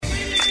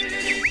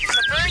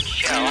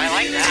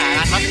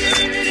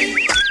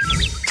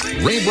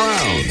Ray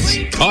Brown's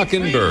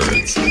Talkin'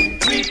 Birds.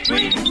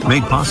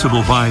 Made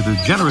possible by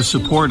the generous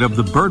support of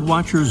the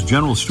Birdwatchers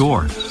General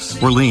Store,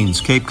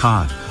 Orleans, Cape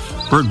Cod.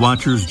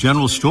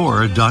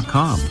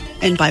 Birdwatchersgeneralstore.com.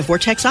 And by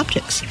Vortex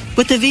Optics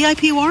with the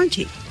VIP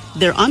warranty,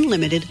 their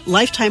unlimited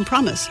lifetime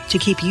promise to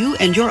keep you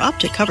and your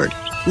optic covered.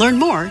 Learn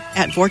more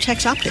at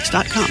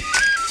vortexoptics.com.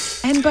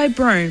 And by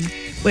Brome,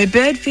 where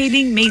bird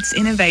feeding meets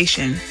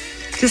innovation.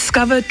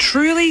 Discover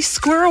truly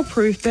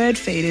squirrel-proof bird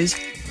feeders,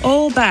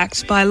 all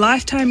backed by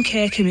lifetime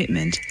care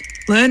commitment.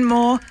 Learn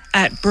more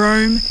at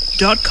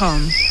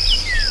brome.com.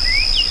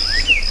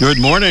 Good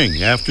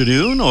morning,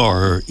 afternoon,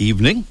 or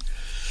evening.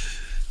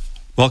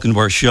 Welcome to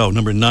our show,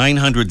 number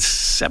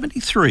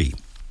 973.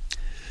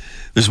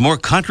 There's more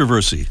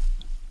controversy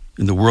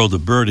in the world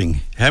of birding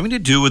having to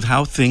do with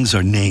how things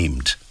are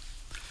named.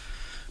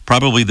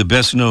 Probably the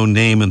best-known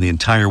name in the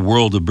entire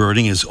world of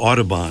birding is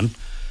Audubon,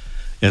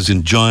 as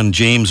in John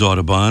James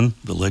Audubon,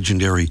 the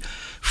legendary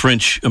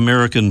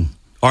French-American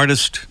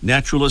artist,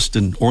 naturalist,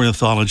 and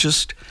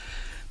ornithologist.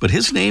 But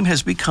his name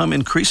has become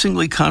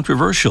increasingly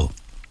controversial,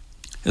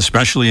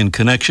 especially in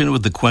connection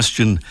with the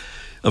question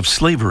of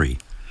slavery.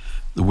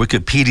 The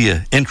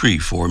Wikipedia entry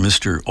for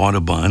Mr.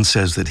 Audubon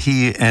says that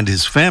he and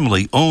his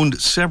family owned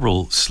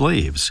several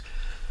slaves.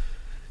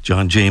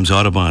 John James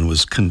Audubon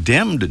was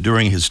condemned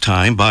during his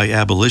time by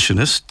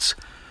abolitionists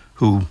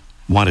who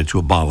wanted to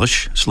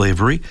abolish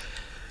slavery,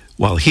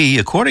 while he,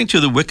 according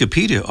to the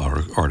Wikipedia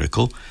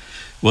article,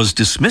 was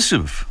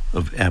dismissive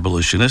of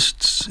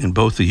abolitionists in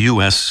both the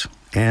U.S.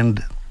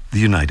 and the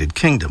United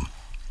Kingdom.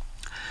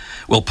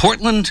 Well,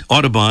 Portland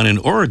Audubon in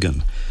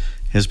Oregon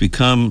has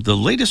become the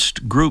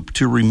latest group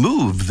to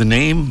remove the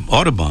name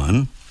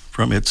Audubon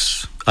from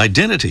its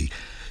identity.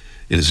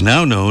 It is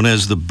now known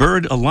as the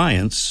Bird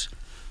Alliance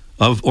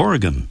of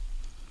Oregon.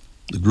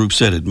 The group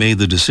said it made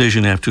the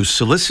decision after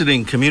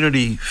soliciting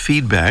community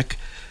feedback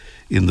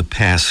in the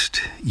past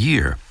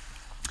year.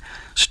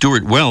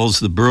 Stuart Wells,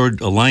 the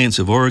Bird Alliance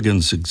of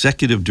Oregon's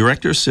executive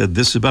director, said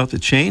this about the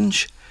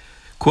change,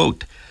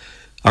 quote,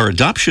 "Our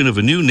adoption of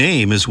a new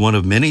name is one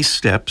of many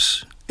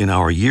steps in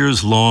our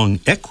years-long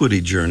equity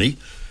journey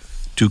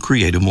to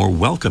create a more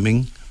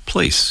welcoming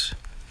place,"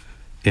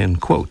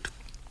 end quote.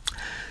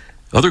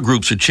 Other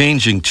groups are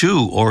changing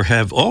too, or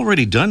have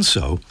already done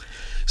so.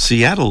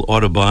 Seattle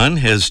Audubon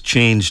has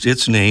changed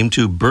its name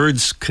to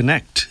Birds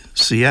Connect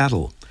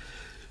Seattle.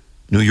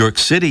 New York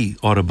City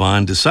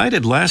Audubon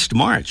decided last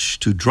March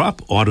to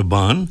drop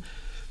Audubon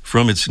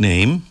from its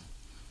name,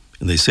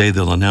 and they say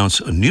they'll announce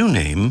a new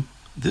name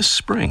this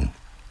spring.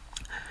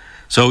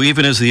 So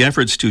even as the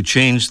efforts to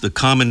change the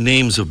common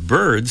names of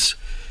birds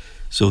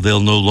so they'll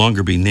no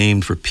longer be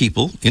named for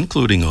people,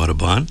 including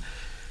Audubon,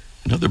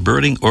 another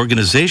birding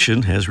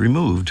organization has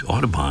removed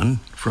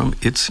Audubon from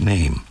its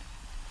name.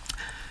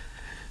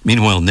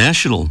 Meanwhile,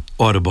 National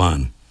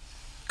Audubon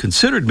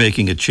considered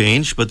making a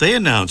change, but they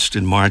announced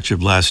in March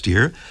of last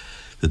year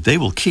that they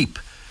will keep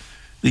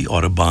the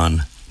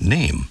Audubon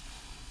name.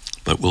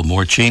 But will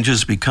more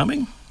changes be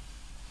coming?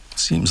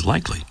 Seems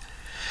likely.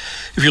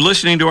 If you're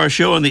listening to our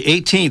show on the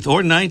 18th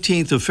or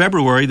 19th of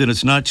February, then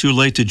it's not too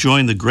late to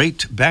join the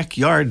Great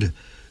Backyard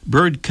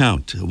Bird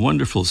Count, a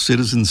wonderful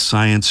citizen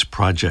science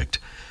project.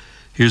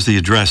 Here's the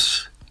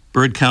address,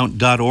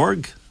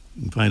 birdcount.org.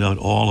 You can find out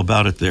all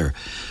about it there.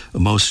 A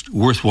most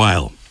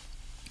worthwhile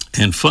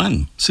and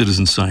fun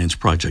citizen science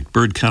project,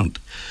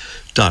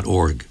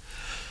 birdcount.org.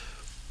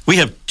 We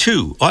have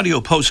 2 audio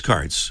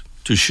postcards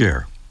to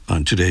share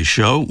on today's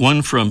show,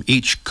 one from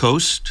each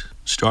coast,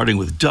 starting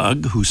with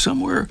Doug, who's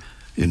somewhere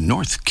in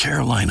North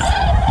Carolina.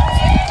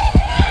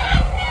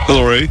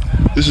 Hello, Ray.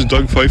 This is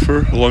Doug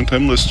Pfeiffer, a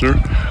longtime listener.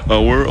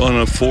 We're on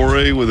a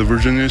foray with the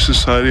Virginia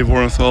Society of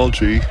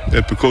Ornithology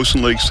at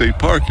Poquoson Lake State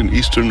Park in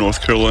eastern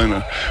North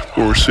Carolina,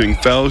 where we're seeing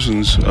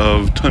thousands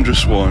of tundra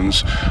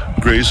swans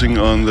grazing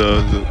on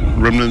the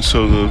remnants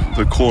of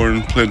the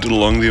corn planted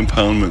along the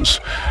impoundments,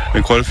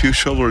 and quite a few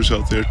shovelers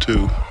out there,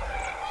 too.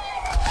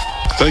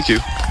 Thank you.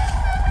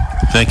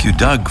 Thank you,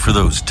 Doug, for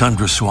those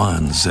tundra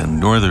swans and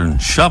northern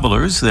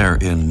shovelers there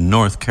in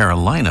North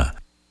Carolina.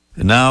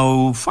 And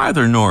now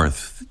farther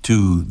north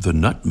to the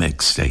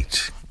Nutmeg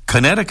State,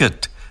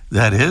 Connecticut,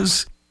 that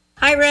is.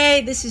 Hi,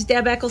 Ray. This is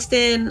Deb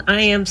Eccleston.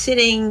 I am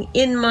sitting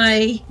in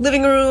my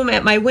living room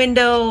at my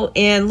window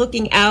and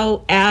looking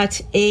out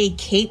at a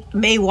Cape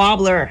May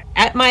warbler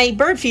at my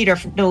bird feeder,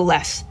 no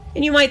less.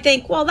 And you might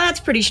think, well, that's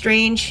pretty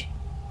strange.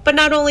 But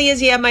not only is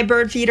he at my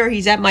bird feeder,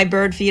 he's at my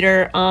bird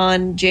feeder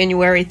on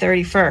January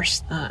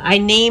 31st. I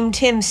named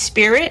him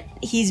Spirit.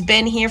 He's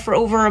been here for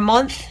over a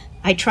month.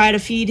 I try to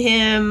feed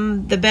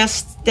him the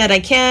best that I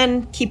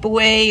can, keep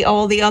away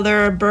all the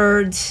other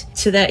birds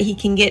so that he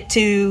can get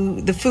to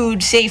the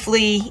food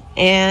safely.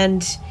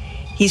 And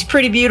he's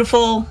pretty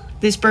beautiful.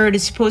 This bird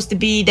is supposed to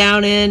be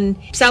down in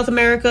South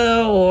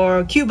America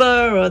or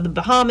Cuba or the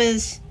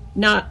Bahamas,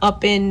 not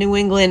up in New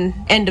England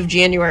end of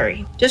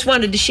January. Just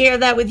wanted to share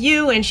that with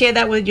you and share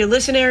that with your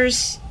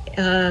listeners.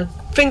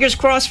 Fingers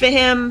crossed for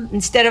him.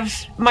 Instead of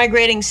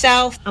migrating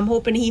south, I'm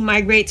hoping he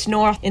migrates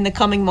north in the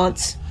coming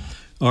months.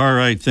 All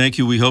right, thank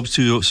you. We hope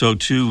so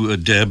too,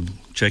 Deb,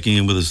 checking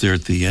in with us there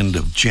at the end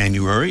of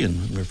January,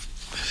 and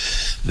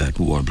that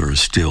warbler is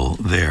still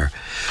there.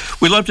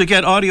 We love to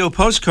get audio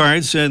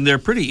postcards, and they're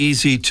pretty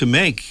easy to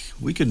make.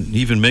 We can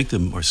even make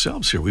them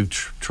ourselves here.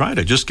 We've tried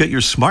it. Just get your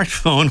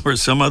smartphone or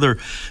some other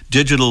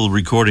digital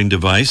recording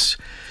device,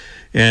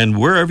 and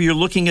wherever you're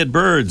looking at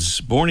birds,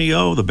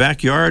 Borneo, the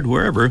backyard,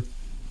 wherever,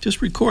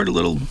 just record a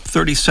little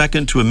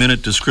 30-second to a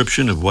minute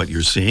description of what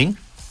you're seeing,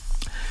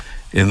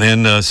 and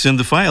then send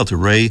the file to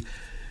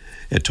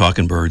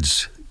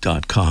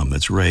ray@talkingbirds.com.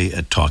 That's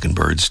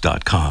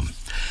ray@talkingbirds.com.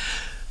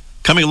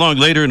 Coming along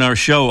later in our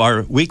show,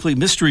 our weekly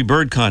mystery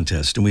bird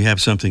contest, and we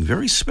have something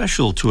very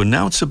special to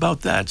announce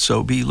about that,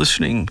 so be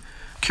listening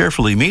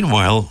carefully.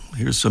 Meanwhile,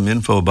 here's some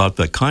info about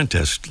that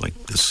contest,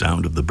 like the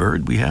sound of the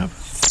bird we have.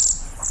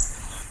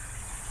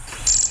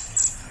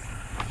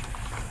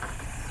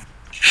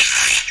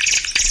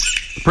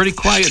 A pretty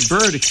quiet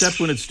bird, except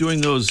when it's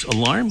doing those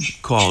alarm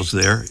calls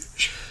there.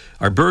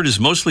 Our bird is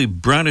mostly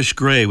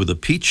brownish-gray with a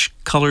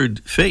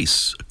peach-colored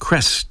face, a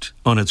crest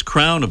on its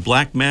crown, a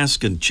black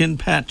mask and chin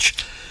patch,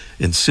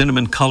 and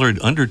cinnamon-colored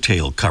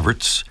undertail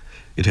coverts.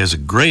 It has a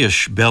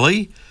grayish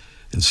belly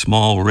and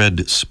small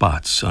red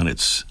spots on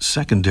its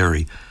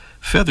secondary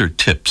feather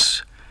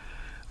tips.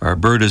 Our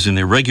bird is an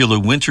irregular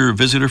winter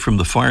visitor from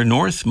the far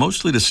north,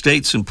 mostly to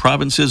states and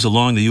provinces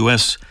along the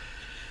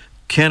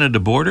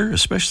U.S.-Canada border,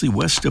 especially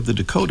west of the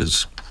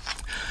Dakotas.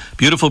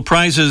 Beautiful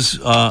prizes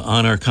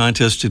on our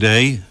contest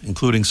today,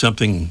 including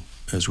something,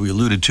 as we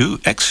alluded to,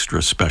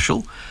 extra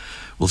special.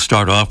 We'll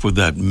start off with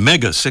that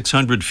mega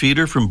 600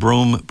 feeder from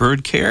Brome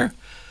Bird Care,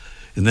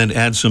 and then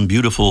add some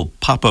beautiful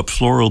pop-up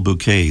floral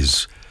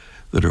bouquets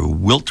that are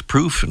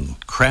wilt-proof and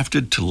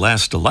crafted to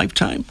last a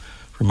lifetime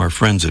from our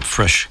friends at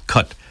Fresh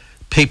Cut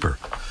Paper.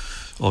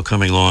 All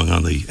coming along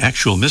on the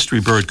actual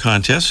mystery bird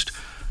contest,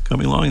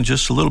 coming along in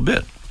just a little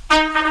bit.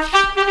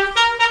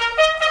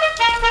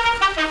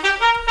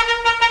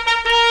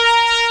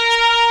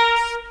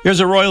 Here's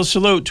a royal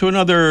salute to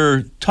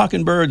another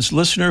Talkin' Birds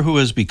listener who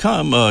has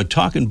become a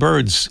Talkin'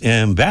 Birds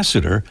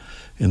ambassador,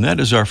 and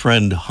that is our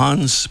friend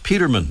Hans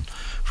Peterman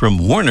from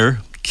Warner,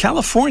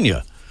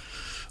 California.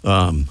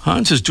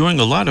 Hans is doing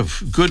a lot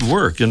of good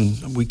work,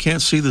 and we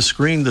can't see the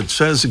screen that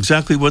says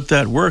exactly what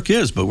that work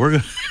is, but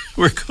we're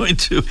going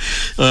to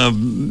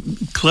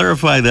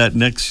clarify that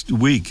next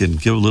week and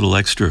give a little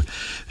extra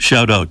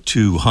shout-out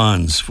to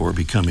Hans for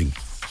becoming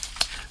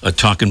a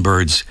Talkin'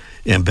 Birds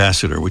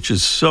ambassador, which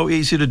is so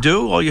easy to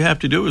do. All you have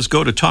to do is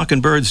go to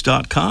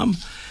talkingbirds.com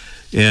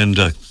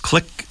and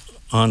click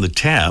on the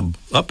tab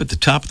up at the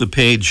top of the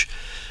page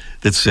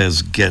that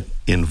says Get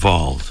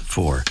Involved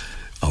for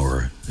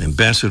our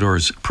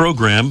ambassadors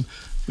program.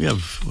 We're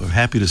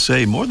happy to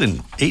say, more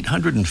than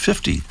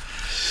 850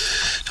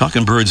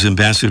 Talkin' Birds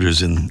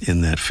ambassadors in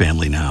that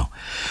family now.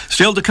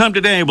 Still to come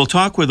today, we'll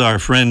talk with our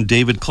friend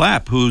David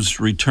Clapp, who's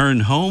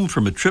returned home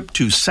from a trip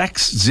to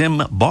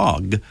Sax-Zim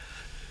Bog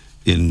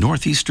in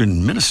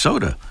northeastern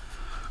Minnesota.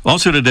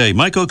 Also today,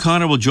 Mike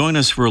O'Connor will join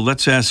us for a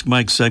Let's Ask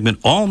Mike segment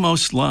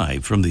almost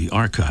live from the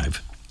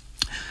archive.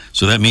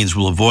 So that means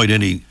we'll avoid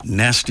any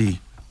nasty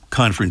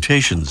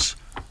confrontations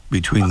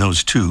between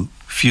those two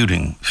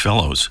feuding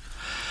fellows.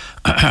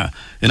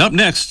 And up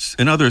next,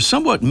 another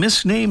somewhat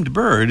misnamed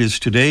bird is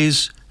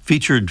today's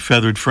featured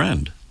feathered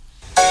friend.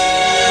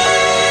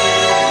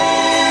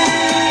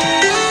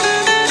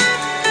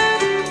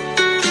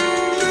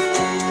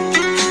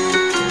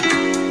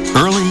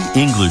 Early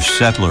English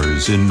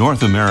settlers in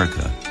North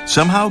America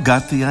somehow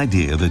got the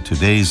idea that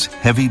today's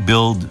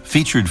heavy-billed,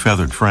 featured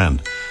feathered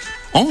friend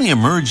only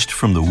emerged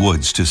from the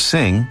woods to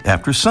sing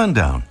after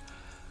sundown.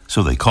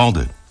 So they called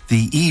it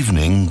the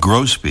evening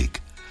grosbeak.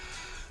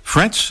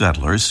 French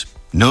settlers,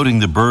 noting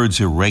the bird's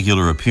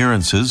irregular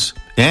appearances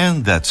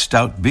and that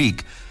stout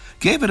beak,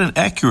 gave it an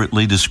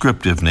accurately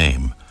descriptive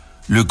name,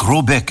 le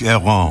gros bec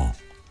errant,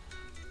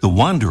 the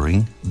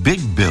wandering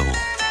big bill.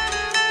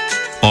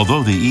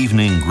 Although the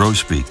evening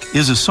grosbeak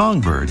is a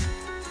songbird,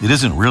 it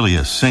isn't really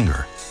a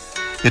singer.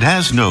 It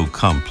has no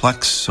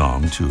complex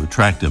song to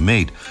attract a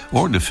mate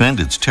or defend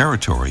its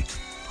territory,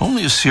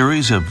 only a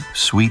series of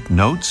sweet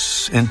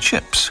notes and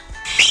chips.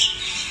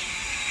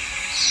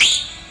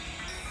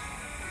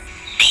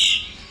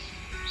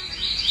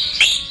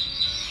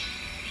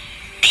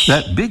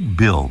 That big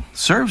bill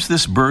serves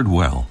this bird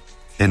well,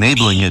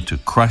 enabling it to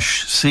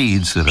crush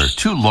seeds that are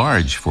too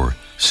large for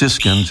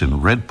siskins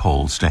and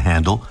redpolls to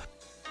handle,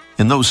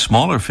 and those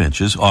smaller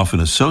finches often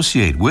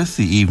associate with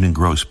the evening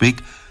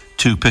grosbeak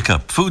to pick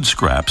up food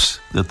scraps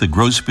that the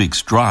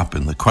grosbeaks drop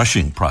in the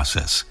crushing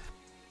process.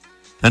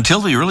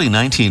 Until the early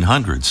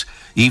 1900s,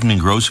 evening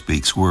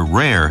grosbeaks were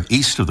rare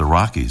east of the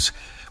Rockies,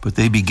 but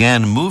they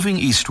began moving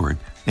eastward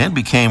and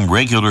became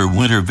regular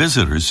winter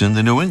visitors in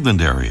the New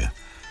England area.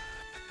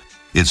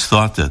 It's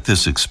thought that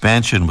this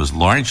expansion was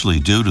largely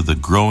due to the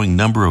growing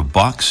number of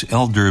box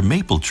elder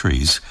maple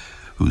trees,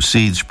 whose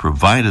seeds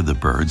provided the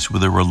birds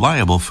with a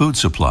reliable food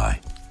supply.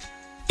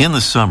 In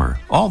the summer,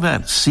 all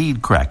that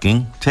seed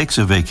cracking takes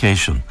a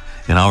vacation,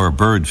 and our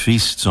bird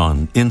feasts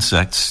on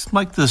insects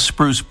like the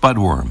spruce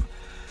budworm,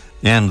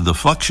 And the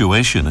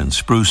fluctuation in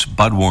spruce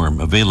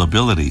budworm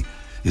availability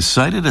is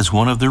cited as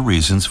one of the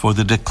reasons for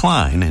the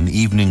decline in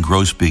evening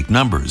grosbeak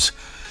numbers,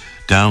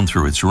 down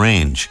through its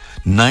range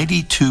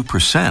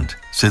 92%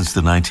 since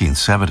the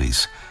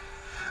 1970s.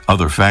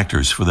 Other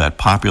factors for that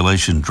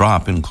population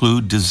drop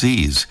include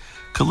disease,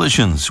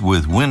 collisions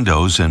with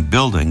windows and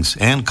buildings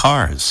and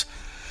cars,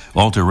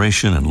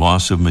 alteration and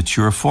loss of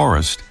mature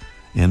forest,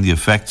 and the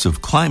effects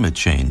of climate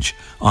change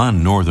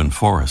on northern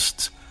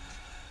forests.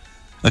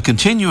 A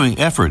continuing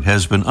effort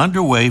has been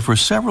underway for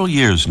several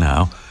years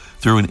now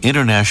through an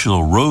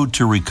international Road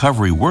to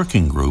Recovery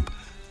working group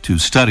to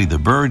study the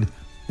bird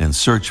and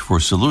search for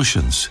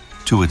solutions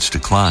to its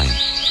decline.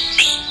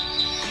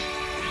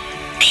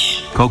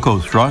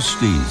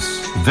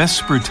 Cocothrostes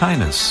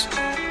vespertinus,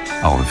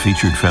 our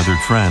featured feathered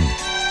friend,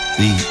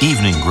 the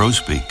evening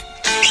grosbeak.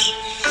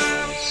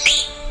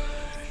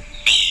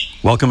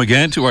 Welcome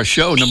again to our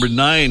show, number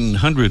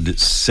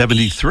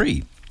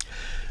 973.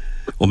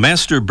 Well,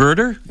 master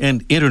birder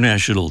and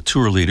international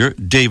tour leader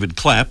David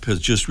Clapp has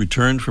just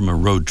returned from a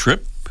road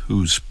trip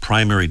whose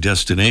primary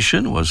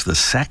destination was the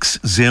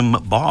Sax-Zim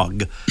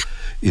Bog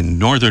in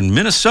northern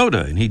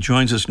Minnesota, and he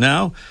joins us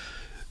now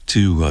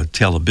to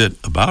tell a bit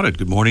about it.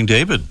 Good morning,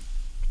 David.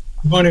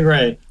 Good morning,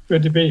 Ray.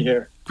 Good to be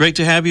here. Great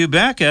to have you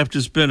back after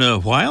it's been a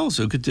while,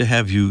 so good to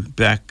have you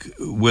back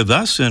with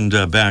us and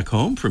back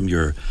home from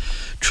your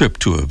trip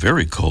to a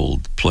very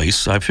cold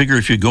place. I figure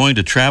if you're going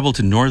to travel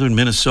to northern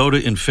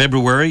Minnesota in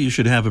February, you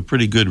should have a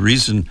pretty good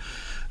reason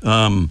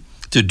to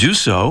do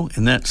so,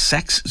 and that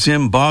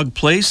Sax-Zim Bog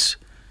place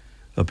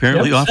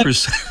apparently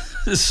offers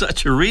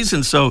such a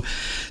reason. So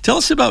tell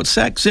us about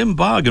Sax-Zim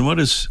Bog and what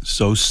is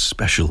so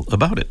special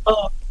about it.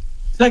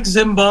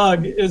 Sax-Zim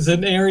Bog is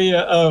an area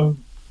of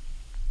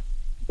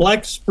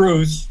black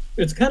spruce.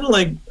 It's kind of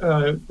like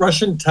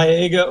Russian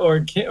taiga or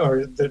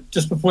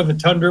just before the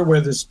tundra,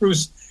 where the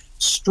spruce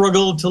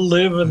struggle to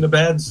live in the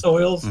bad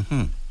soils.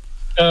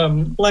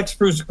 Black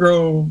spruce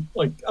grow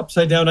like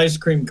upside down ice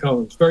cream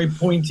cones, very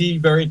pointy,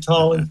 very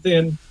tall and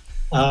thin,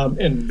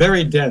 and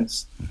very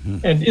dense.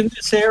 And in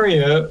this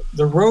area,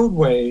 the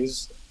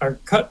roadways are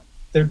cut.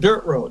 They're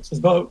dirt roads. There's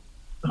about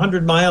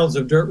 100 miles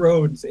of dirt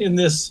roads in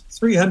this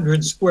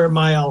 300 square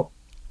mile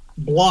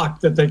block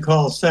that they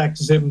call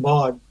Sax-Zim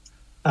Bog.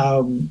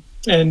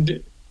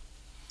 And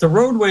the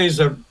roadways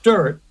are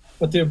dirt,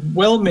 but they're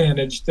well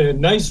managed. They're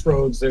nice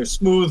roads. They're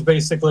smooth,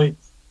 basically,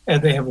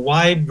 and they have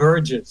wide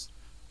verges.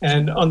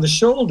 And on the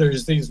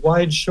shoulders, these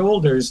wide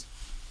shoulders,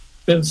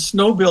 then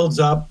snow builds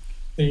up.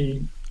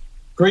 The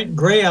great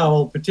gray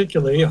owl,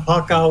 particularly,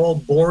 hawk owl,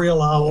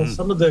 boreal owl,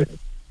 some of the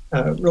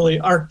really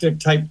Arctic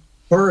type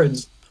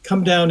birds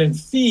come down and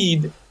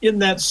feed in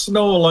that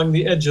snow along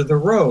the edge of the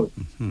road.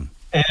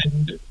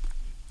 And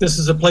this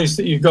is a place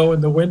that you go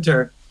in the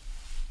winter,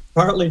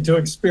 partly to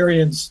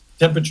experience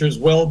temperatures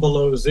well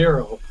below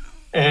zero,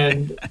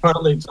 and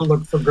partly to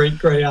look for great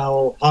gray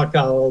owl, hawk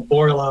owl,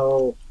 boreal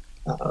owl,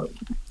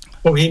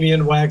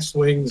 Bohemian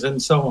waxwings,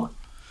 and so on.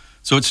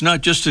 So it's not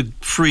just to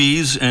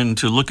freeze and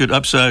to look at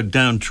upside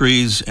down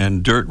trees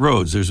and dirt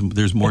roads.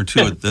 There's more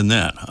to it than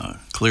that,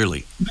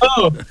 clearly.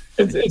 No,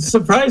 it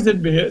surprised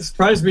me. It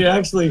surprised me,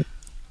 actually.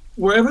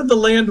 Wherever the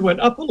land went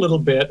up a little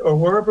bit or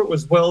wherever it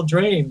was well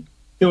drained,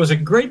 there was a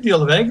great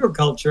deal of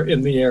agriculture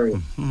in the area.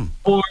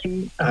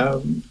 Corn,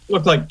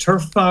 looked like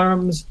turf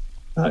farms.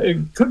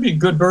 It could be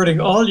good birding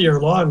all year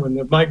long when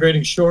the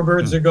migrating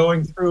shorebirds are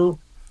going through,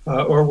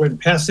 or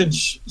when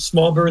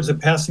small birds are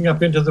passing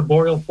up into the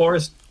boreal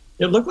forest.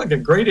 It looked like a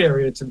great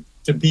area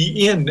to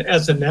be in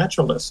as a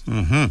naturalist.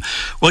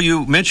 Well,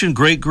 you mentioned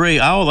great gray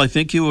owl. I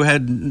think you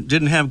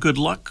didn't have good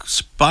luck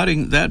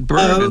spotting that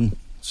bird and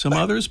some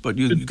others, but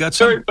you got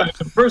some.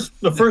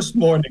 The first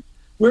morning,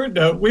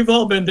 we've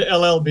all been to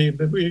LLB,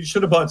 but we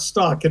should have bought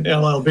stock in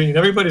LLB. And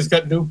everybody's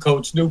got new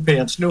coats, new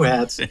pants, new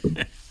hats.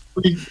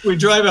 we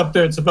drive up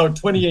there. It's about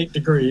 28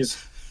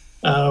 degrees.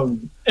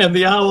 And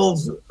the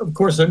owls, of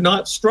course, are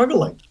not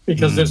struggling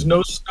because there's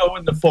no snow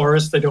in the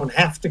forest. They don't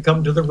have to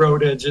come to the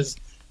road edges.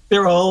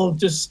 They're all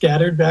just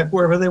scattered back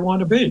wherever they want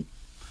to be.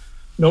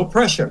 No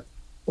pressure.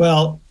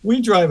 Well,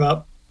 we drive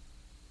up.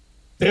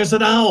 There's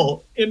an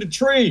owl in a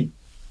tree.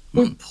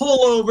 We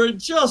pull over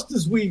just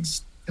as we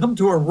come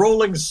to a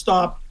rolling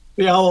stop.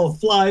 The owl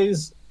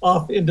flies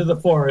off into the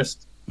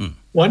forest.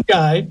 One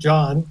guy,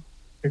 John,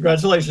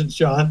 congratulations,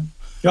 John.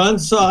 John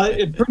saw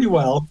it pretty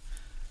well.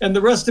 And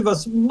the rest of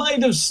us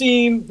might have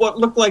seen what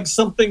looked like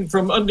something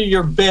from under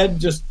your bed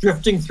just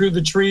drifting through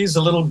the trees,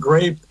 a little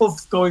gray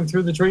poof going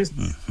through the trees.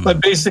 But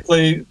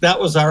basically, that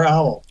was our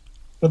owl.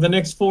 For the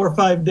next 4 or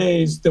 5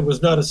 days, there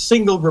was not a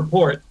single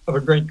report of a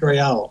great gray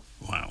owl.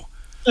 Wow.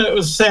 It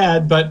was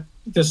sad, but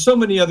there's so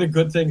many other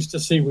good things to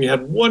see. We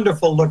had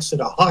wonderful looks at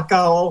a hawk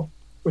owl,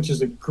 which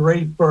is a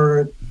great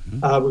bird.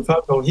 We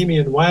found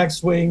Bohemian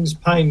waxwings,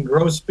 pine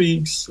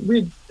grosbeaks,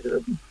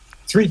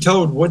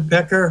 three-toed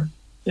woodpecker,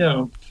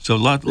 So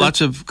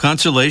lots of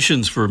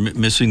consolations for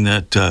missing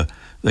that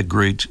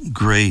great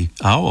gray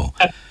owl.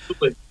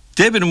 Absolutely.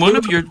 David, in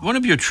one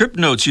of your trip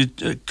notes, you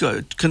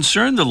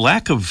concerned the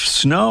lack of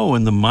snow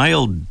and the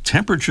mild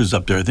temperatures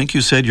up there. I think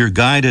you said your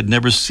guide had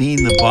never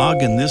seen the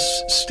bog in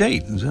this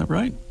state. Is that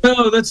right?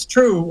 No, that's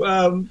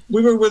true.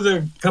 We were with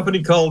a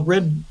company called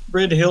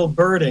Red Hill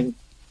Birding,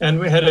 and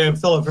we had a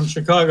fellow from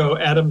Chicago,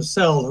 Adam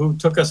Sell, who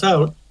took us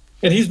out.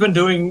 And he's been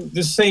doing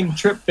this same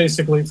trip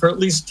basically for at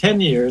least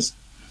 10 years.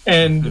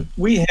 And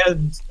we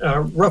had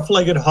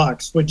rough-legged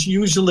hawks, which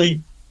usually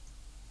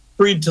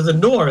breed to the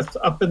north,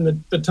 up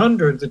in the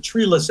tundra, the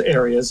treeless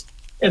areas,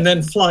 and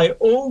then fly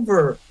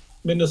over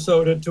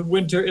Minnesota to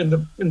winter in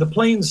the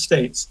plains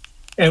states.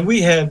 And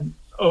we had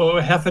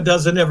half a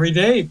dozen every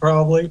day,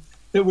 probably,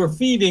 that were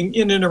feeding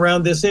in and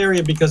around this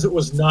area because it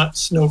was not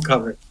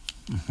snow-covered.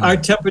 Mm-hmm. Our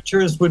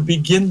temperatures would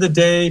begin the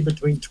day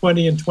between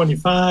 20 and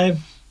 25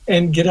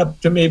 and get up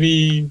to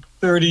maybe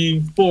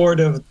 34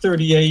 to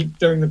 38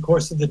 during the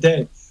course of the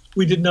day.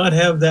 We did not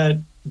have that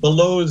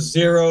below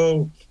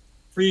zero,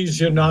 freeze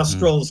your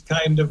nostrils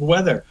kind of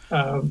weather.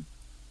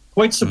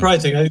 Quite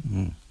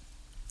surprising.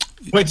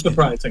 Quite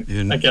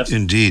surprising, I guess.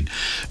 Indeed.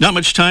 Not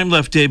much time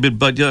left, David,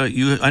 but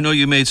I know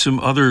you made some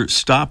other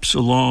stops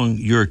along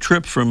your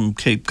trip from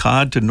Cape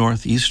Cod to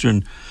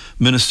northeastern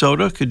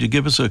Minnesota. Could you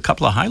give us a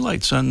couple of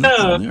highlights on there?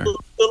 The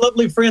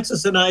lovely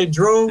Francis and I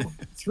drove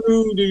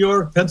through New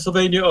York,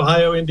 Pennsylvania,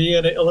 Ohio,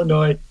 Indiana,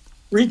 Illinois,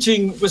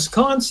 reaching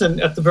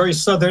Wisconsin at the very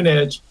southern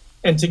edge.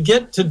 And to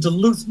get to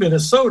Duluth,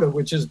 Minnesota,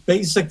 which is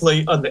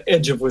basically on the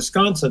edge of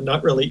Wisconsin,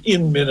 not really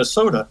in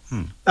Minnesota,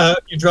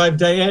 you drive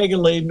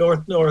diagonally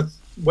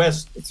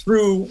north-northwest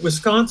through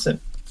Wisconsin.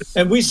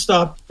 And we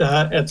stopped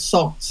at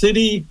Sault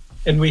City,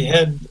 and we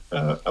had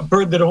a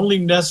bird that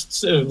only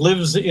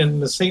lives in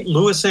the St.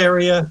 Louis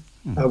area.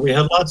 We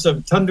had lots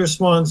of tundra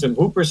swans and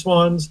whooper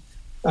swans.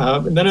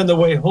 And then on the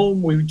way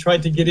home, we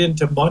tried to get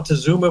into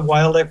Montezuma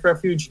Wildlife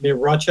Refuge near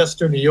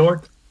Rochester, New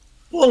York.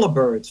 Full of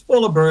birds,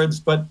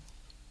 but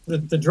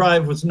the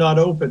drive was not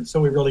open,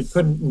 so we really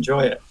couldn't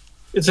enjoy it.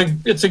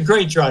 It's a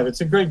great drive.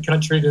 It's a great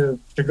country to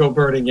go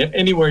birding.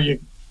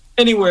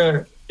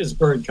 Anywhere is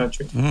bird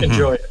country. Mm-hmm.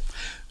 Enjoy it.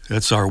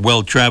 That's our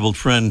well-traveled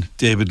friend,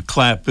 David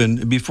Clapp.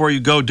 And before you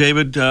go,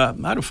 David,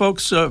 how do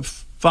folks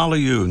follow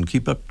you and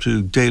keep up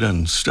to date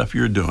on stuff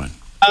you're doing?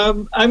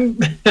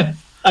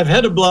 I've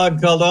had a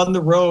blog called On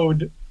the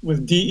Road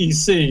with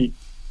DEC,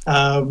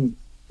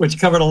 which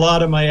covered a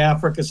lot of my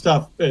Africa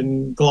stuff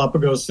in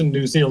Galapagos and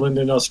New Zealand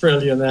and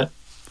Australia and that.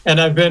 And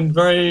I've been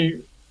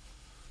very,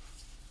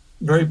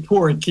 very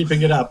poor at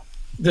keeping it up.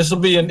 This will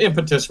be an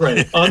impetus,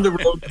 right? On the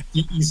Road with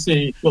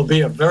DEC will be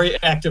a very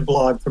active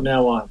blog from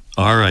now on.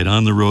 All right,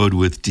 On the Road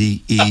with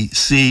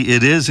DEC.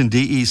 It is, and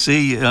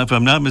DEC, if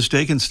I'm not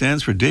mistaken,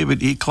 stands for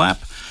David E. Clapp.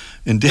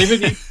 And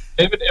David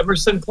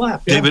Emerson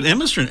Clapp. Yeah. David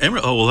Emerson.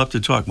 Oh, we'll have to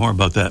talk more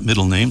about that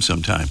middle name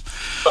sometime.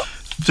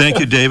 Thank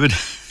you, David.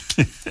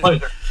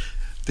 Pleasure.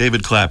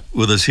 David Clapp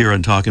with us here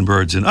on Talking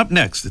Birds. And up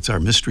next, it's our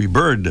Mystery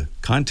Bird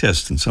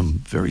contest and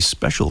some very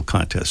special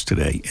contest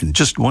today in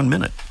just 1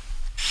 minute.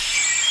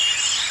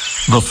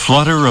 The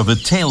flutter of a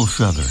tail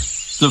feather,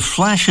 the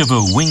flash of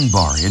a wing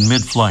bar in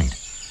mid-flight.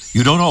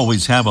 You don't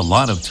always have a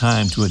lot of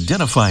time to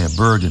identify a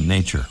bird in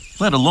nature,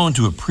 let alone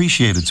to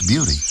appreciate its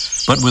beauty.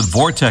 But with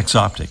Vortex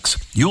Optics,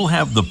 you'll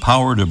have the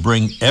power to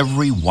bring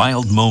every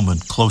wild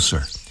moment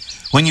closer.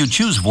 When you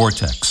choose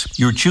Vortex,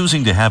 you're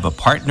choosing to have a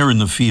partner in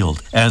the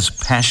field as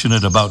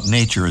passionate about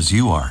nature as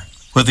you are.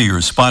 Whether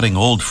you're spotting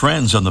old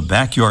friends on the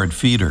backyard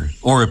feeder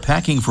or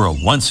packing for a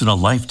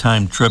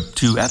once-in-a-lifetime trip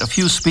to add a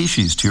few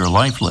species to your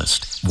life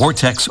list,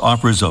 Vortex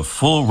offers a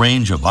full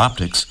range of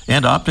optics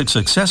and optics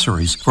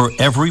accessories for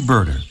every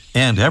birder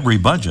and every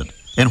budget.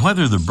 And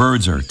whether the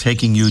birds are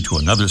taking you to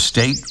another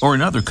state or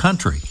another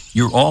country,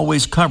 you're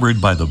always covered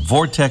by the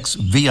Vortex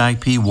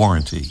VIP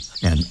warranty,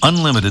 an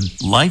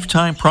unlimited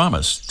lifetime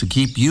promise to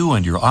keep you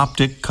and your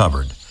optic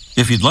covered.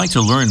 If you'd like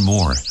to learn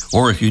more,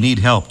 or if you need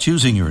help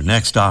choosing your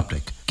next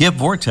optic, give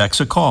Vortex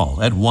a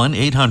call at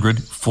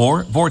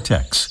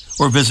 1-800-4VORTEX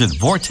or visit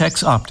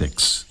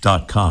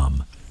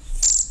vortexoptics.com.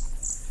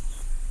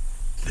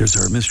 There's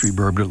our mystery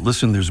bird, but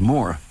listen, there's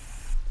more.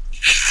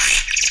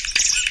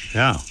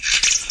 Yeah.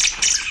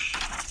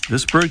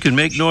 This bird can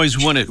make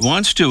noise when it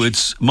wants to.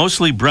 It's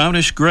mostly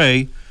brownish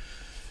gray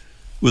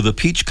with a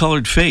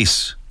peach-colored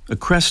face, a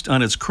crest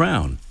on its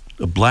crown,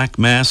 a black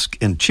mask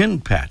and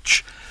chin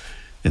patch,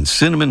 and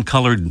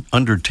cinnamon-colored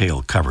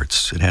undertail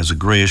coverts. It has a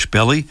grayish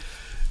belly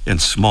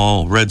and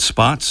small red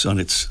spots on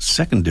its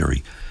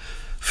secondary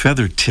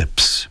feather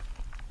tips.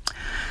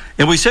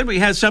 And we said we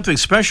had something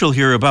special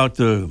here about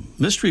the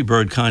Mystery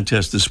Bird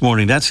Contest this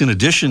morning. That's in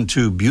addition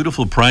to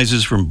beautiful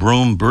prizes from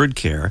Brome Bird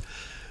Care,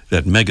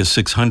 that Mega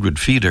 600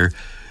 feeder,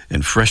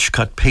 and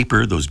fresh-cut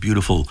paper, those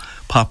beautiful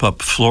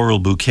pop-up floral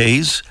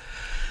bouquets.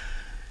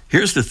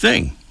 Here's the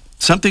thing.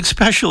 Something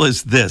special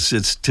is this.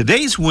 It's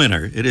today's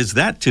winner. It is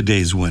that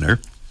today's winner.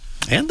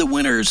 And the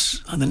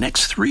winners on the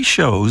next 3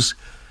 shows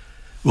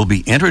will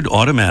be entered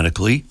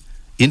automatically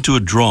into a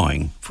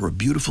drawing for a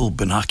beautiful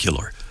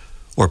binocular,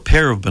 or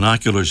pair of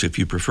binoculars if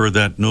you prefer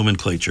that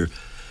nomenclature,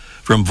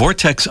 from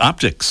Vortex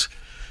Optics.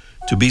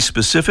 To be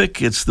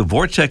specific, it's the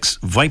Vortex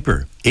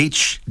Viper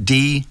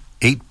HD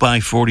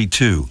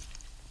 8x42.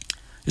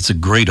 It's a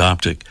great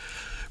optic.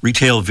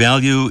 Retail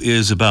value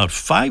is about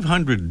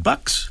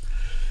 $500,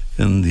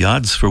 and the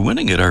odds for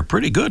winning it are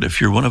pretty good if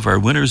you're one of our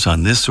winners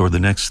on this or the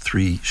next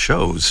 3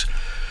 shows.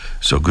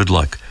 So good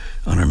luck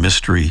on our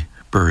mystery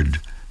bird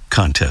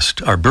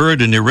contest. Our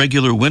bird, an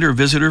irregular winter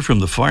visitor from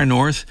the far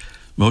north,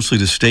 mostly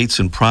to states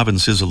and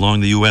provinces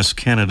along the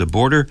U.S.-Canada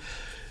border,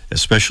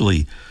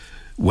 especially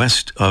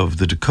west of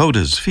the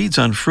Dakotas, feeds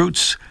on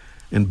fruits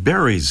and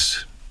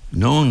berries,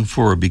 known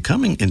for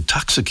becoming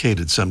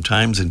intoxicated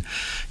sometimes and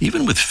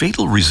even with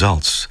fatal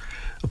results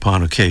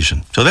upon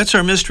occasion. So that's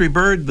our mystery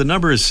bird. The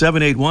number is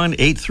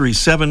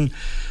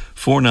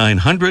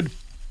 781-837-4900.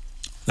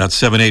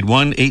 That's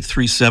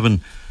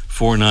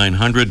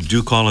 781-837-4900.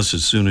 Do call us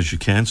as soon as you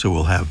can so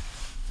we'll have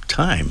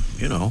time,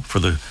 for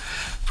the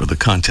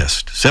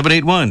contest.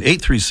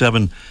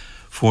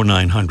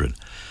 781-837-4900.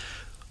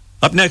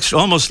 Up next,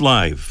 almost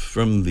live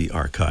from the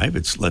archive,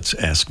 it's Let's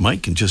Ask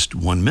Mike in just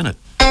 1 minute.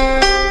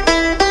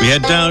 We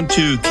head down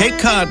to Cape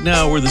Cod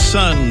now, where the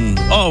sun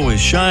always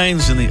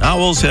shines and the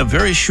owls have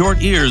very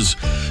short ears.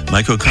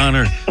 Mike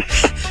O'Connor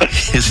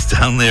is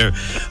down there.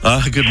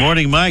 Good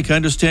morning, Mike. I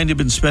understand you've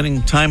been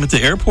spending time at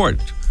the airport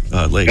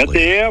lately. At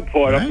the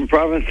airport, right? Up in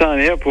Provincetown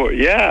Airport.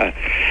 Yeah.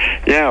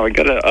 We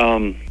got to,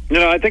 I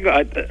think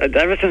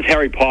ever since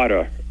Harry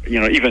Potter,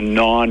 even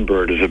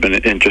non-birders have been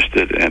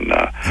interested in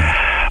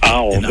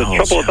owls. The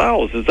trouble with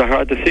owls is they're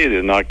hard to see.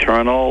 They're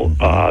nocturnal.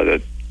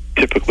 They're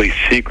typically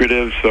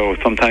secretive, so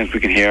sometimes we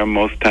can hear them,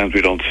 most times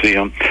we don't see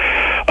them.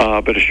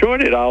 But a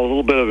short-eared owl is a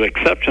little bit of an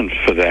exception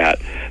for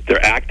that.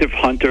 They're active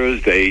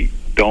hunters. They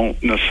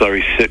don't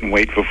necessarily sit and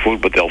wait for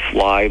food, but they'll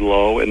fly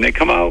low, and they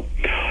come out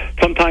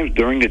sometimes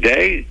during the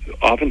day,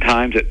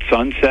 oftentimes at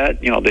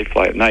sunset. They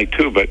fly at night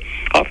too, but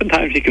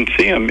oftentimes you can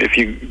see them if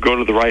you go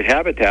to the right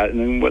habitat.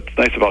 And then what's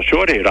nice about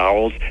short-eared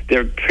owls,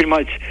 they're pretty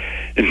much,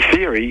 in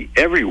theory,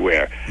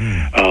 everywhere.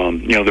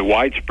 They're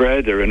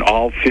widespread. They're in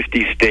all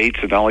 50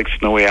 states. They're not like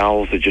snowy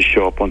owls that just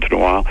show up once in a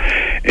while.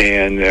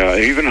 And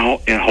even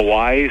in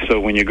Hawaii, so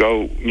when you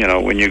go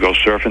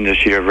surfing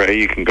this year, Ray,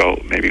 you can go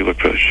maybe look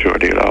for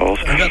short-eared owls.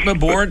 I got my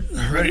board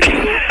ready.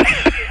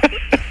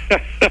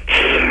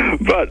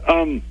 But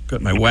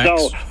got my wax.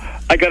 So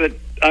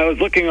I was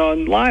looking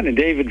online, and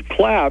David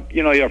Clapp,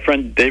 your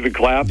friend David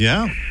Clapp,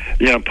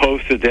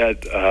 posted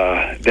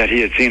that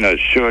he had seen a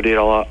short-eared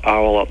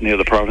owl up near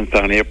the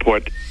Provincetown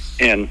Airport.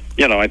 And,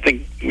 I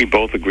think we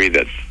both agree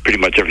that pretty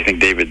much everything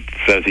David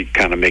says he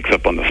kind of makes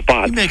up on the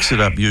spot. He makes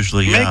it up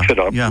usually, Makes it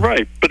up,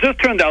 right. But this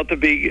turned out to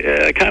be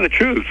kind of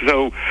true.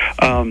 So,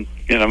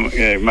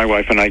 my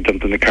wife and I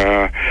jumped in the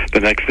car the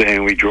next day,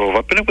 and we drove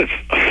up. And it was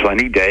a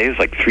sunny day. It was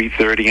like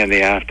 3:30 in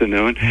the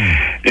afternoon.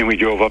 And we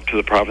drove up to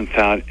the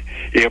Provincetown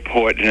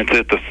Airport, and it's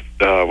at the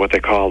what they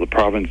call the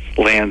Province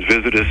Lands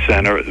Visitors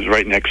Center. It was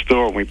right next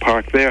door, and we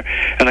parked there.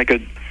 And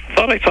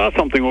thought I saw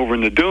something over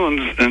in the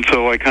dunes, and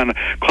so I kind of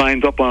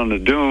climbed up on the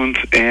dunes,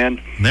 and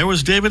there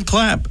was David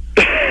Clapp.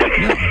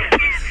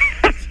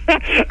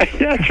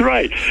 That's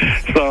right.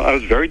 So I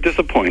was very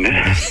disappointed.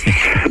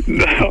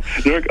 No,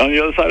 on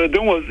the other side of the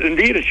dune was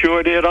indeed a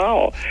short-eared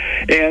owl,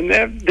 and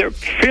they're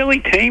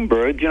fairly tame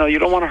birds. You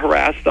don't want to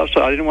harass stuff,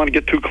 so I didn't want to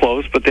get too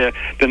close. But they're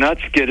not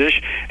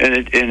skittish,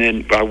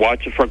 and I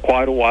watched it for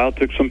quite a while,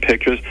 took some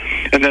pictures,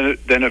 and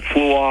then it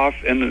flew off.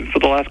 And for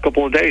the last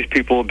couple of days,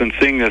 people have been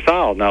seeing this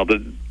owl. Now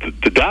the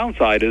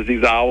downside is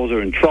these owls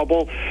are in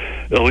trouble,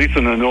 at least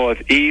in the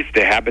northeast.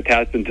 Their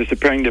habitat's been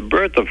disappearing. They're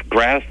birds of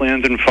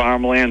grasslands and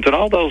farmlands, and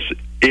all those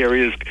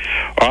areas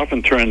are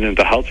often turned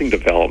into housing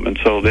development,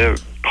 so their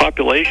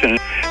population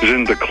is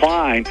in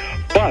decline.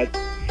 But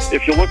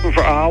if you're looking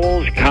for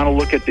owls, you kind of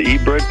look at the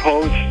eBird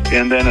post,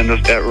 and then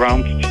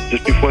around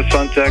just before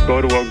sunset,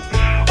 go to a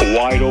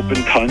wide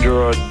open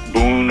tundra, a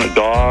boon, a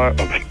dog.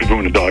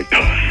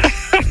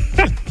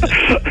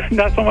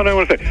 That's what I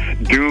want to say.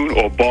 Dune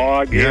or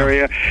bog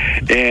area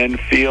and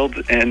fields,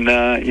 and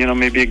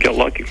maybe you get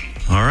lucky.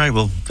 All right.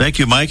 Well, thank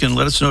you, Mike, and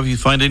let us know if you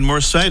find any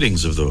more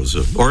sightings of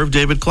those or of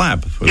David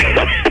Clapp.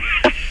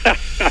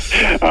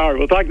 All right.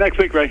 We'll talk next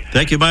week, Ray.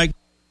 Thank you, Mike.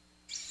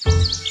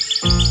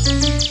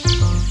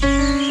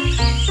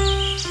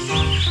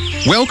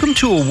 Welcome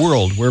to a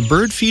world where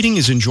bird feeding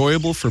is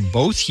enjoyable for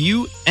both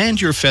you and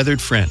your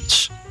feathered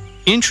friends.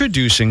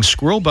 Introducing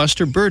Squirrel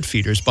Buster Bird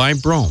Feeders by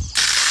Brome.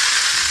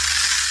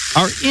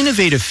 Our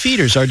innovative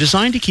feeders are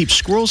designed to keep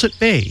squirrels at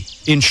bay,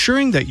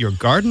 ensuring that your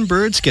garden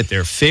birds get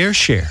their fair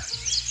share.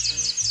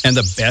 And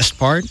the best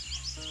part?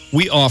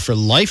 We offer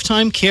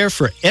lifetime care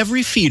for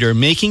every feeder,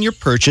 making your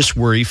purchase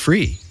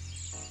worry-free.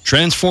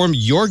 Transform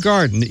your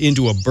garden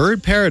into a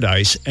bird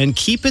paradise and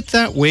keep it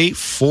that way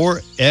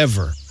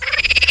forever.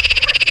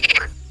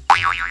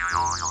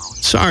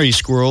 Sorry,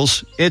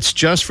 squirrels. It's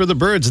just for the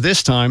birds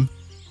this time.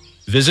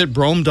 Visit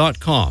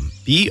Brome.com,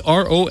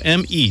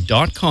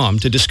 BROME.com,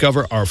 to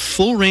discover our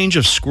full range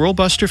of Squirrel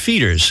Buster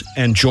feeders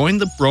and join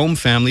the Brome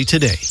family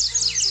today.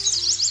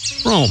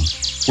 Brome,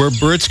 where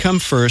birds come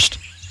first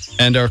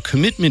and our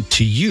commitment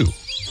to you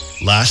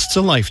lasts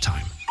a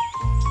lifetime.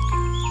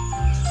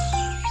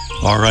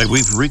 All right,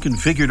 we've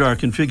reconfigured our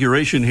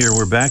configuration here.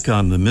 We're back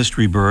on the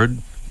Mystery Bird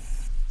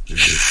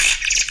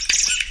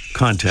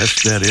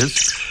contest, that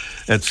is,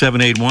 at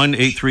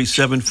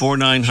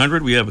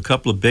 781-837-4900. We have a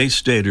couple of base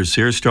staters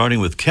here, starting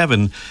with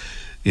Kevin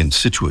in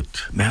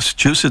Scituate,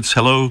 Massachusetts.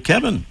 Hello,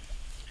 Kevin.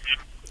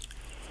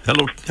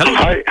 Hello.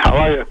 Hi, how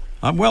are you?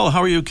 I'm well.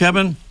 How are you,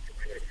 Kevin?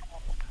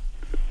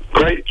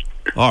 Great.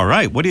 All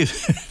right. What do you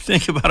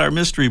think about our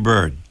Mystery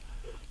Bird?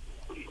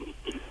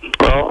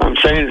 Well, I'm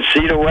saying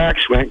cedar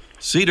waxwing.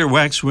 Cedar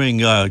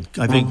waxwing, I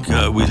think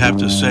we'd have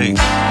to say,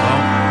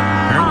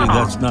 well, apparently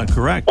that's not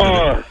correct.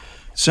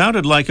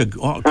 Sounded like could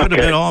have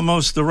been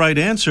almost the right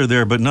answer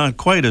there, but not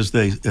quite, as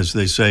they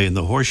say in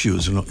the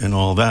horseshoes and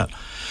all that.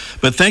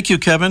 But thank you,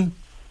 Kevin.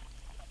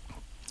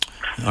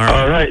 All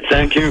right,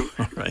 thank you.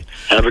 All right.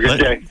 Have a good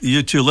day.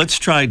 You too. Let's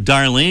try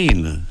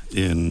Darlene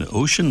in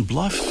Ocean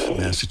Bluff,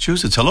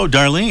 Massachusetts. Hello,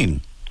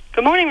 Darlene.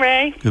 Good morning,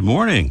 Ray. Good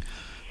morning.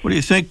 What do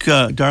you think,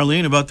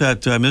 Darlene, about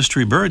that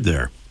mystery bird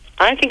there?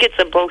 I think it's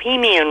a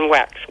Bohemian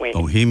waxwing.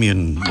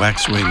 Bohemian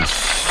waxwing.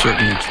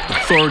 Certain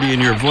authority in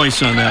your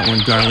voice on that one,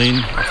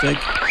 Darlene, I think.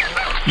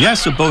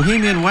 Yes, a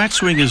Bohemian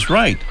waxwing is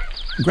right.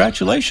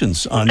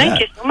 Congratulations on that.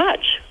 Thank you so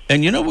much.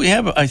 And you know,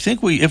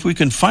 if we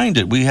can find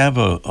it, we have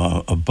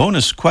a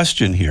bonus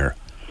question here.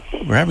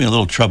 We're having a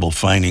little trouble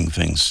finding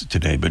things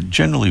today, but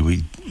generally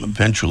we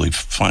eventually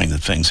find the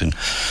things, and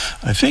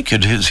I think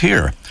it is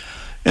here.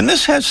 And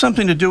this has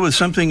something to do with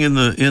something in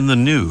the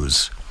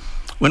news.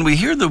 When we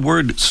hear the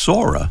word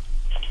Sora,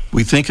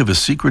 we think of a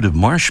secretive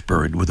marsh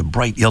bird with a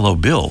bright yellow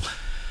bill.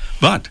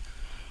 But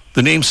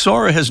the name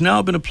Sora has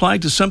now been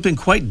applied to something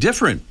quite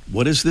different.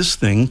 What is this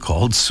thing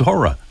called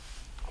Sora?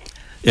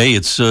 A,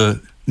 it's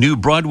a new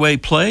Broadway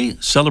play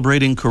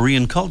celebrating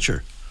Korean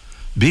culture.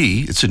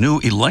 B, it's a new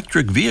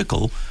electric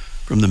vehicle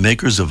from the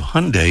makers of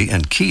Hyundai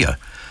and Kia.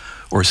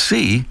 Or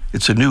C,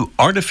 it's a new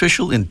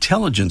artificial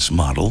intelligence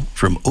model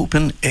from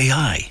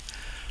OpenAI.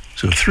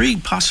 So 3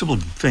 possible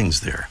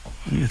things there.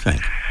 What do you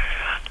think?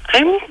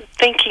 I'm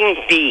thinking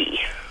B.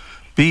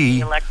 B.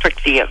 The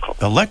electric vehicle.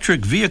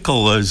 Electric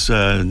vehicle is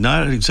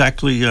not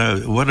exactly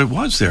what it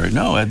was there.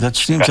 No, that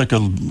seems like a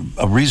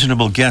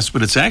reasonable guess,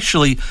 but it's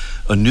actually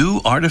a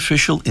new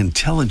artificial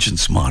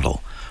intelligence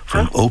model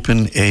from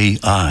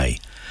OpenAI.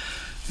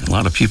 A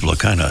lot of people are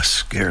kind of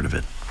scared of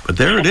it. But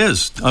there it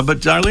is. But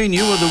Darlene,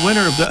 you were the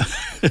winner of that.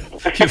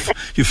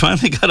 you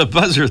finally got a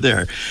buzzer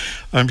there.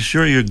 I'm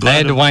sure you're glad. I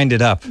had to wind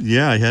it up.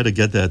 Yeah, I had to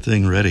get that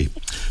thing ready.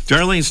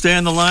 Darlene, stay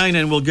on the line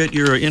and we'll get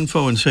your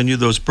info and send you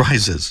those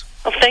prizes.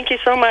 Well, thank you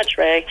so much,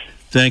 Ray.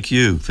 Thank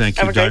you. Have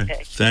a great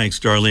day. Thanks,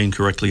 Darlene,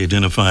 correctly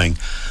identifying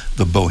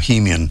the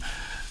Bohemian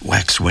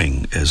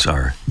waxwing as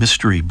our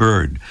mystery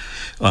bird.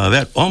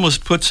 That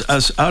almost puts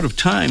us out of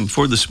time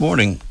for this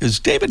morning.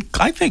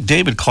 I think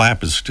David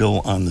Clapp is still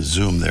on the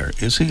Zoom there.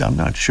 Is he? I'm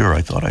not sure.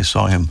 I thought I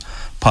saw him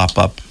pop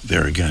up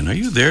there again. Are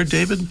you there,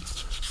 David?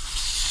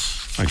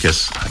 I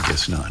guess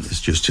not. It's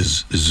just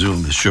his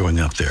Zoom is showing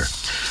up there.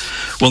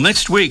 Well,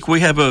 next week we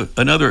have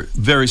another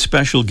very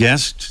special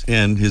guest,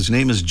 and his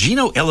name is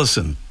Gino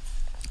Ellison.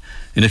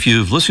 And if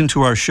you've listened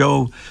to our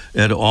show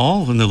at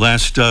all in the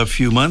last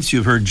few months,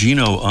 you've heard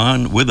Gino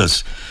on with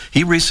us.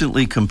 He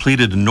recently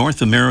completed a North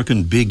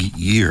American Big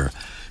Year.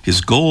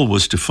 His goal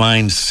was to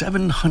find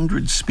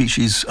 700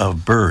 species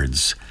of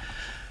birds.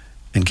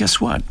 And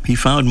guess what? He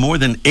found more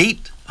than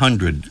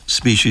 800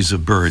 species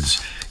of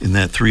birds in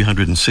that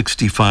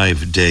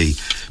 365-day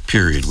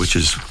period, which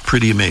is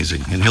pretty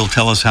amazing. And he'll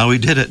tell us how he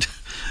did it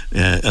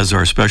as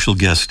our special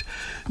guest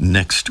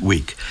next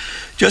week.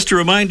 Just a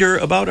reminder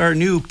about our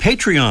new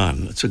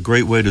Patreon. It's a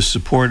great way to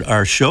support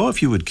our show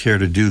if you would care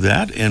to do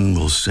that, and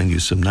we'll send you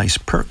some nice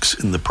perks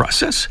in the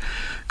process.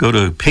 Go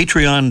to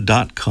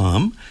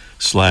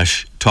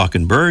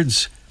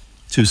patreon.com/talkingbirds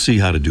to see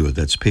how to do it.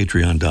 That's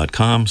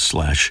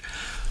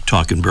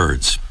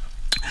patreon.com/talkingbirds.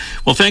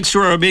 Well, thanks to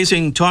our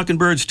amazing Talking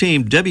Birds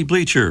team, Debbie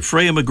Bleacher,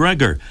 Freya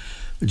McGregor.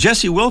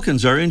 Jesse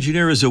Wilkins, our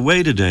engineer, is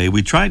away today.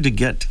 We tried to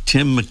get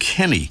Tim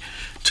McKinney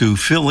to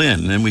fill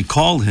in, and we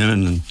called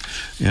him,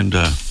 and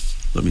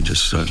let me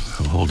just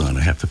hold on.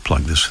 I have to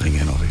plug this thing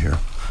in over here.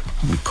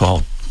 We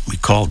called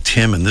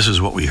Tim, and this is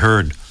what we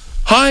heard.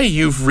 Hi,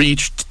 you've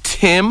reached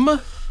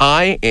Tim.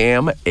 I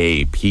am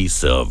a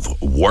piece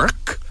of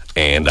work,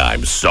 and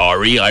I'm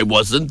sorry I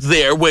wasn't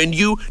there when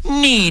you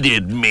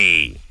needed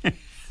me.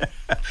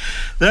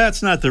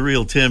 That's not the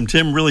real Tim.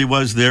 Tim really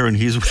was there, and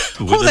he's with us.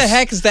 Who the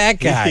heck is that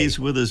guy? He's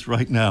with us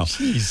right now.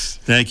 Jeez.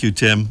 Thank you,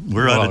 Tim.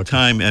 We're out of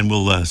time, and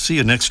we'll see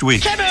you next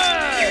week. The Bird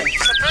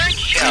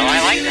Show. I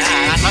like that.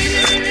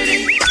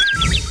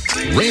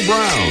 Ray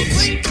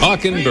Brown's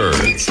Talking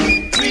Birds.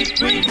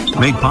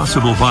 Made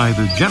possible by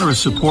the generous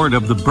support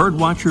of the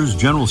Birdwatchers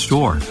General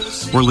Store,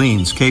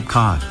 Orleans, Cape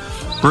Cod.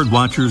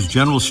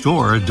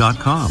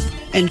 Birdwatchersgeneralstore.com.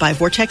 And by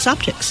Vortex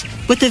Optics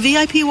with the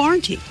VIP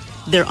warranty.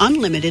 Their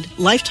unlimited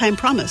lifetime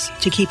promise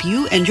to keep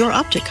you and your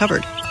optic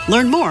covered.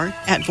 Learn more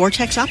at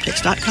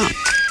vortexoptics.com.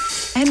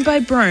 And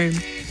by Brome,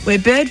 where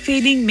bird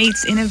feeding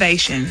meets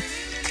innovation.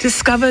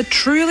 Discover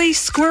truly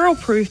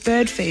squirrel-proof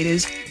bird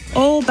feeders,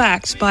 all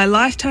backed by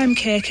lifetime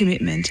care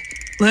commitment.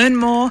 Learn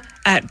more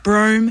at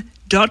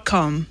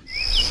brome.com.